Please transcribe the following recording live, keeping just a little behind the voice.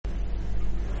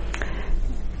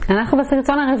אנחנו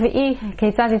בסרטון הרביעי,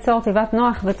 כיצד ליצור תיבת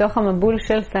נוח בתוך המבול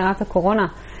של סערת הקורונה.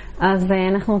 אז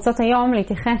אנחנו רוצות היום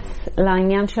להתייחס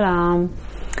לעניין של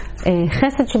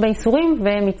החסד שבאיסורים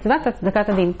ומצוות הצדקת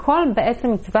הדין. כל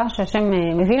בעצם מצווה שהשם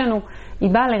מביא לנו, היא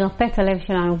באה לרפא את הלב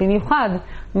שלנו. במיוחד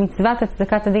מצוות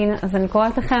הצדקת הדין. אז אני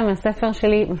קוראת לכם מהספר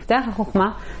שלי, מפתח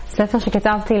החוכמה, ספר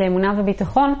שכתבתי לאמונה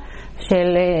וביטחון,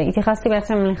 התייחסתי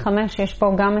בעצם לחמש, יש פה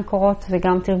גם מקורות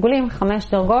וגם תרגולים,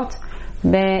 5 דרגות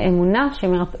באמונה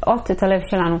שמרפאות את הלב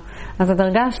שלנו. אז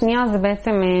הדרגה השנייה זה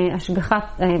בעצם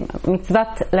מצוות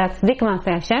להצדיק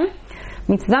מעשה השם.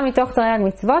 מצווה מתוך תרי"ג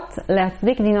מצוות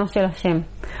להצדיק דינו של השם.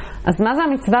 אז מה זה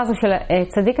המצווה הזו של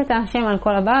צדיק את השם על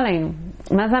כל הבא עלינו?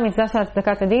 מה זה המצווה של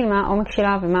הצדקת הדין? מה העומק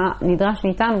שלה ומה נדרש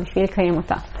מאיתנו בשביל לקיים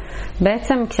אותה?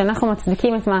 בעצם כשאנחנו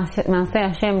מצדיקים את מעשה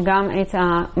השם גם את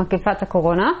מגפת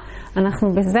הקורונה,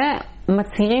 אנחנו בזה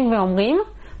מצהירים ואומרים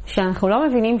שאנחנו לא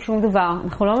מבינים שום דבר.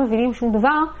 אנחנו לא מבינים שום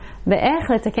דבר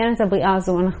באיך לתקן את הבריאה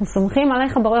הזו. אנחנו סומכים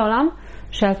עליך בורא עולם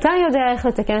שאתה יודע איך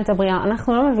לתקן את הבריאה.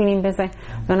 אנחנו לא מבינים בזה.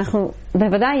 ואנחנו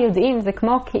בוודאי יודעים, זה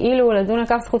כמו כאילו לדון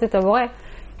לקו זכות את הבורא.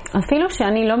 אפילו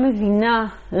שאני לא מבינה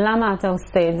למה אתה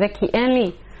עושה את זה, כי אין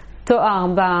לי תואר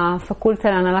בפקולטה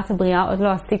להנהלת הבריאה, עוד לא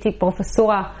עשיתי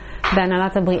פרופסורה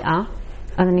בהנהלת הבריאה,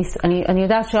 אז אני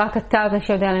יודעת שרק אתה זה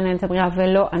שיודע לנהל את הבריאה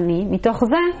ולא אני. מתוך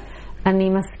זה אני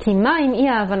מסכימה עם אי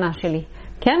ההבנה שלי.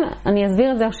 כן? אני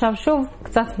אסביר את זה עכשיו שוב,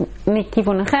 קצת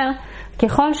מכיוון אחר.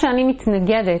 ככל שאני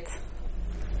מתנגדת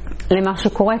למה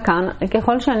שקורה כאן,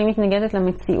 ככל שאני מתנגדת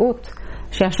למציאות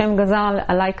שהשם גזר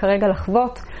עליי כרגע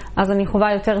לחוות, אז אני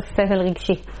חווה יותר סבל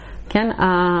רגשי. כן?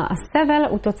 הסבל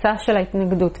הוא תוצאה של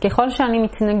ההתנגדות. ככל שאני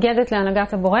מתנגדת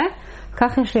להנהגת הבורא,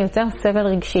 כך יש לי יותר סבל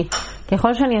רגשי.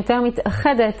 ככל שאני יותר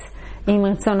מתאחדת עם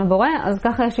רצון הבורא, אז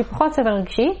ככה יש לי פחות סבל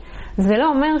רגשי. זה לא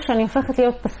אומר שאני הופכת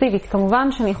להיות פסיבית.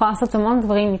 כמובן שאני יכולה לעשות המון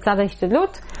דברים מצד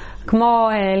ההשתדלות, כמו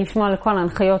לשמוע לכל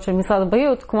ההנחיות של משרד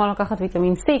הבריאות, כמו לקחת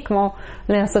ויטמין C, כמו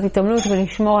לעשות התעמלות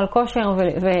ולשמור על כושר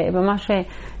וממש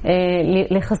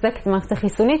לחזק את המערכת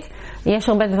החיסונית. יש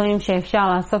הרבה דברים שאפשר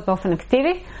לעשות באופן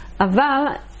אקטיבי, אבל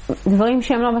דברים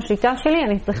שהם לא בשליטה שלי,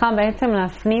 אני צריכה בעצם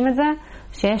להפנים את זה,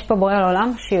 שיש פה בורא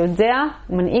לעולם שיודע,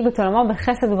 הוא מנהיג את עולמו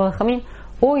בחסד וברחמים,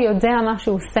 הוא יודע מה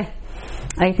שהוא עושה.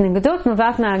 ההתנגדות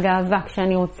נובעת מהגאווה,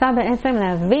 כשאני רוצה בעצם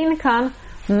להבין כאן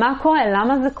מה קורה,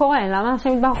 למה זה קורה, למה השם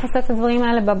יתברך עושה את הדברים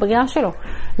האלה בבריאה שלו,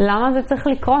 למה זה צריך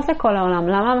לקרות לכל העולם,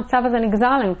 למה המצב הזה נגזר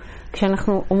עלינו.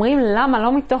 כשאנחנו אומרים למה,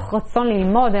 לא מתוך רצון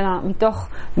ללמוד, אלא מתוך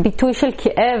ביטוי של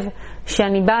כאב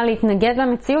שאני באה להתנגד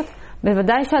למציאות,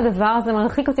 בוודאי שהדבר הזה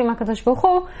מרחיק אותי מהקדוש ברוך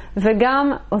הוא,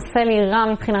 וגם עושה לי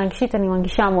רע מבחינה רגשית. אני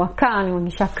מרגישה מועקה, אני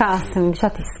מרגישה כעס, אני מרגישה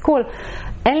תסכול.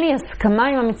 אין לי הסכמה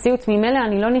עם המציאות, ממילא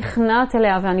אני לא נכנעת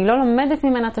אליה, ואני לא לומדת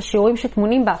ממנה את השיעורים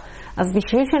שטמונים בה. אז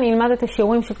בשביל שאני אלמד את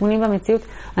השיעורים שטמונים במציאות,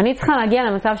 אני צריכה להגיע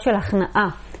למצב של הכנעה.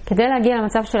 כדי להגיע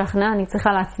למצב של הכנעה, אני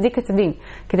צריכה להצדיק את הדין.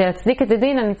 כדי להצדיק את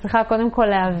הדין, אני צריכה קודם כל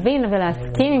להבין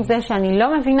ולהסכים עם זה שאני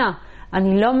לא מבינה.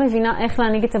 אני לא מבינה איך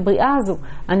להנהיג את הבריאה הזו.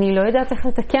 אני לא יודעת איך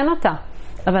לתקן אותה.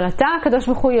 אבל אתה, הקדוש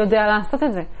ברוך הוא, יודע לעשות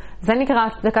את זה. זה נקרא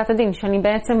הצדקת הדין, שאני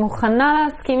בעצם מוכנה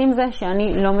להסכים עם זה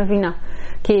שאני לא מבינה.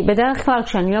 כי בדרך כלל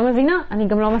כשאני לא מבינה, אני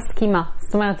גם לא מסכימה.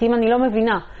 זאת אומרת, אם אני לא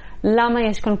מבינה למה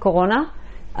יש כאן קורונה,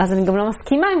 אז אני גם לא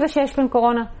מסכימה עם זה שיש כאן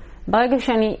קורונה. ברגע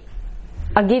שאני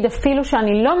אגיד אפילו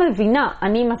שאני לא מבינה,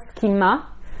 אני מסכימה,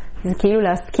 זה כאילו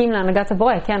להסכים להנהגת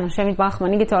הבורא. כן, השם יתברך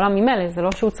מנהיג את העולם ממילא, זה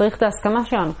לא שהוא צריך את ההסכמה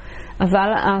שלנו.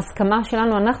 אבל ההסכמה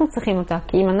שלנו, אנחנו צריכים אותה.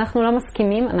 כי אם אנחנו לא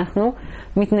מסכימים, אנחנו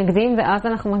מתנגדים, ואז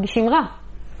אנחנו מרגישים רע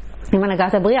עם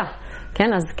הנהגת הבריאה.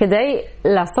 כן, אז כדי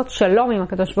לעשות שלום עם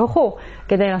הקדוש ברוך הוא,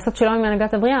 כדי לעשות שלום עם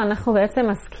הנהגת הבריאה, אנחנו בעצם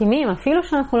מסכימים, אפילו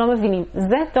שאנחנו לא מבינים.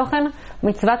 זה תוכן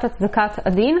מצוות הצדקת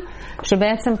הדין,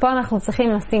 שבעצם פה אנחנו צריכים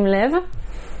לשים לב,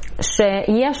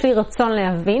 שיש לי רצון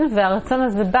להבין, והרצון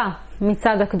הזה בא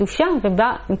מצד הקדושה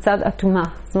ובא מצד התאומה.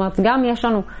 זאת אומרת, גם יש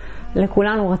לנו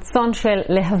לכולנו רצון של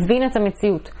להבין את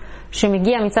המציאות,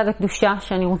 שמגיע מצד הקדושה,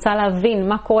 שאני רוצה להבין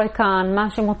מה קורה כאן, מה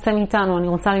שמוצא מאיתנו, אני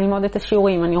רוצה ללמוד את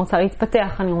השיעורים, אני רוצה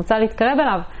להתפתח, אני רוצה להתקרב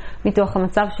אליו מתוך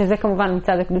המצב, שזה כמובן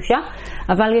מצד הקדושה.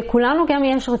 אבל לכולנו גם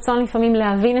יש רצון לפעמים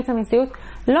להבין את המציאות,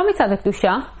 לא מצד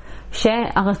הקדושה,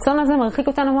 שהרצון הזה מרחיק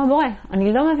אותנו מהבורא.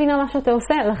 אני לא מבינה מה שאתה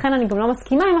עושה, לכן אני גם לא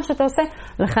מסכימה עם מה שאתה עושה,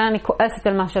 לכן אני כועסת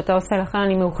על מה שאתה עושה, לכן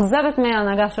אני מאוכזבת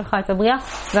מההנהגה שלך את הבריאה,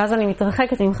 ואז אני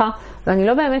מתרחקת ממך, ואני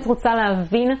לא באמת רוצה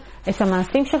להבין את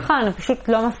המעשים שלך, אני פשוט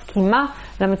לא מסכימה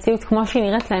למציאות כמו שהיא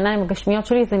נראית לעיניים הגשמיות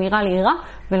שלי, זה נראה לי רע,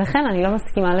 ולכן אני לא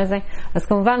מסכימה לזה. אז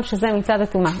כמובן שזה מצד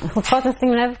התאומה. אנחנו צריכות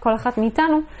לשים לב, כל אחת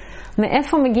מאיתנו,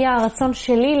 מאיפה מגיע הרצון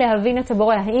שלי להבין את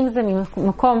הבורא, האם זה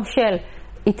ממקום של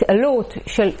התעלות,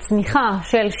 של צמיחה,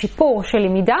 של שיפור, של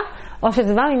למידה, או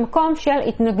שזה בא ממקום של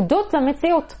התנגדות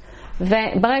למציאות.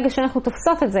 וברגע שאנחנו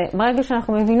תופסות את זה, ברגע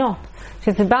שאנחנו מבינות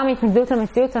שזה בא מהתנגדות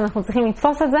למציאות, אנחנו צריכים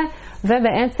לתפוס את זה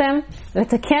ובעצם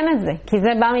לתקן את זה, כי זה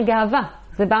בא מגאווה,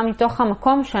 זה בא מתוך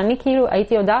המקום שאני כאילו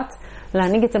הייתי יודעת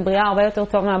להנהיג את הבריאה הרבה יותר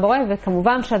טוב מהבורא,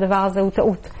 וכמובן שהדבר הזה הוא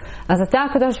טעות. אז אתה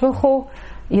הקדוש ברוך הוא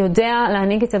יודע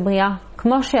להנהיג את הבריאה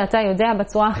כמו שאתה יודע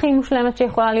בצורה הכי מושלמת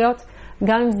שיכולה להיות,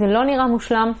 גם אם זה לא נראה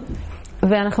מושלם.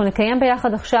 ואנחנו נקיים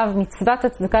ביחד עכשיו מצוות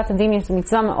הצדקת הדין, יש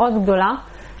מצווה מאוד גדולה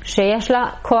שיש לה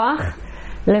כוח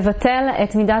לבטל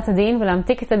את מידת הדין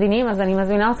ולהמתיק את הדינים. אז אני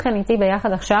מזמינה אתכם איתי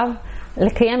ביחד עכשיו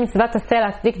לקיים מצוות עשה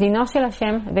להצדיק דינו של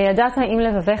השם, וידעת עם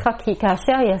לבביך כי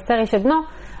כאשר יאסר איש את בנו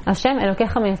השם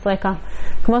אלוקיך מייסרך.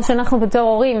 כמו שאנחנו בתור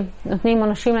הורים נותנים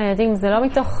עונשים לילדים, זה לא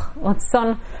מתוך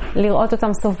רצון לראות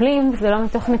אותם סובלים, זה לא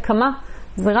מתוך נקמה,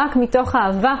 זה רק מתוך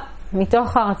אהבה,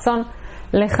 מתוך הרצון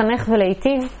לחנך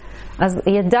ולהיטיב. אז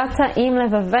ידעת עם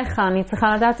לבביך, אני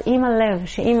צריכה לדעת עם הלב,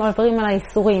 שאם עוברים על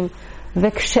האיסורים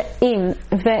וקשיים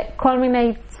וכל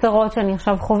מיני צרות שאני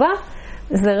עכשיו חובה,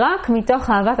 זה רק מתוך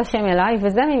אהבת השם אליי,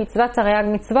 וזה ממצוות תרי"ג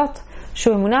מצוות,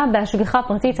 שהוא אמונה בהשגחה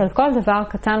פרטית על כל דבר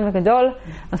קטן וגדול,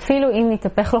 אפילו אם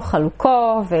נתהפך לו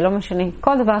חלוקו ולא משנה,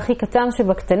 כל דבר הכי קטן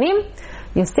שבקטנים,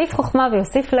 יוסיף חוכמה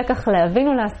ויוסיף לקח להבין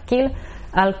ולהשכיל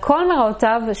על כל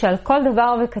מראותיו, שעל כל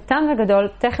דבר וקטן וגדול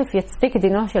תכף יצדיק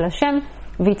דינו של השם,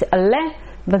 ויתעלה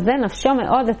בזה נפשו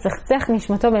מאוד לצחצח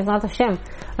נשמתו בעזרת השם.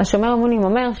 השומר אמונים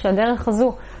אומר שהדרך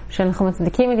הזו שאנחנו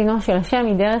מצדיקים את דינו של השם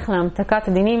היא דרך להמתקת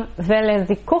הדינים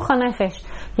ולזיכוך הנפש,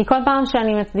 כי כל פעם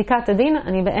שאני מצדיקה את הדין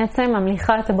אני בעצם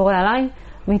ממליכה את הבורא עליי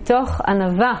מתוך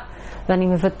ענווה, ואני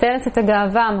מבטלת את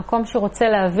הגאווה, המקום שרוצה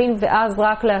להבין ואז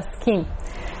רק להסכים.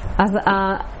 אז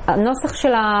הנוסח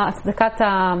של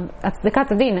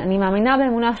הצדקת הדין, אני מאמינה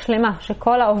באמונה שלמה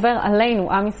שכל העובר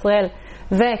עלינו, עם ישראל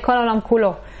וכל העולם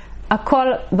כולו, הכל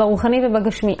ברוחני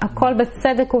ובגשמי, הכל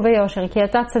בצדק וביושר, כי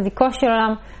אתה צדיקו של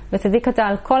עולם וצדיק אתה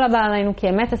על כל הבא עלינו, כי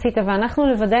אמת עשית, ואנחנו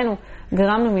לבדנו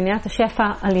גרמנו מניעת השפע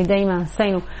על ידי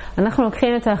מעשינו. אנחנו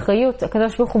לוקחים את האחריות,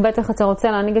 הקדוש ברוך הוא בטח אתה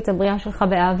רוצה להנהיג את הבריאה שלך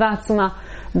באהבה עצומה,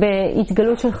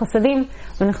 בהתגלות של חסדים,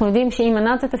 ואנחנו יודעים שאם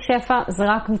מנעת את השפע זה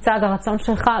רק מצד הרצון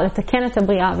שלך לתקן את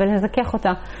הבריאה ולזכך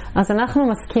אותה. אז אנחנו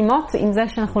מסכימות עם זה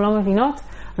שאנחנו לא מבינות,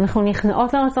 אנחנו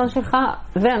נכנעות לרצון שלך,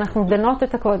 ואנחנו דנות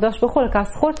את הקדוש ברוך הוא לכף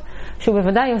זכות, שהוא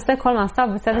בוודאי עושה כל מעשיו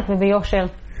בצדק וביושר.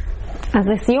 אז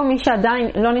לסיום, מי שעדיין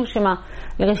לא נרשמה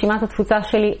לרשימת התפוצה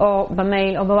שלי או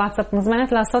במייל או בוואטסאפ,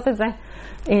 מוזמנת לעשות את זה,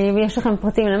 ויש לכם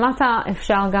פרטים למטה,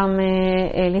 אפשר גם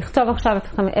לכתוב עכשיו את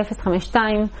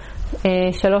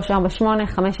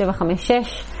 052-348-5756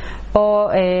 או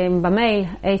במייל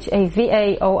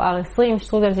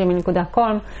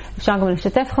havaor20@gmail.com. אפשר גם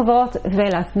לשתף חברות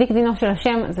ולהצדיק דינו של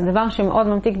השם, זה דבר שמאוד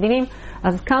ממתיק דינים,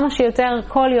 אז כמה שיותר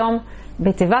כל יום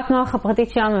בתיבת נוח הפרטית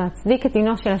שלנו להצדיק את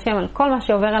דינו של השם על כל מה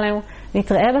שעובר עלינו.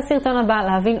 נתראה בסרטון הבא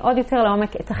להבין עוד יותר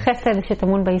לעומק את החסד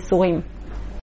שטמון בייסורים.